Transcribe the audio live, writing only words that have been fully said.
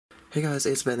Hey guys,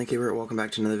 it's BenTheCuber. Welcome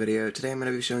back to another video. Today I'm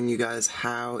going to be showing you guys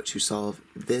how to solve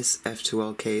this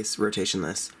F2L case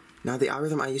rotationless. Now the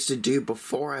algorithm I used to do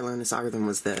before I learned this algorithm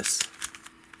was this.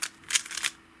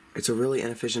 It's a really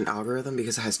inefficient algorithm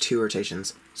because it has two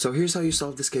rotations. So here's how you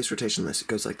solve this case rotationless. It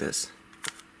goes like this.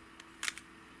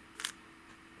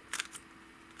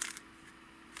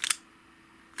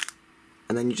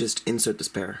 And then you just insert this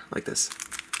pair like this.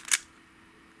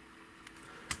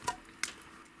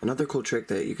 Another cool trick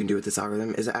that you can do with this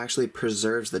algorithm is it actually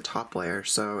preserves the top layer.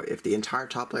 So if the entire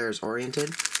top layer is oriented,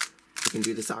 you can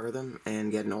do this algorithm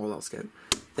and get an OLS code.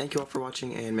 Thank you all for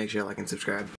watching, and make sure you like and subscribe.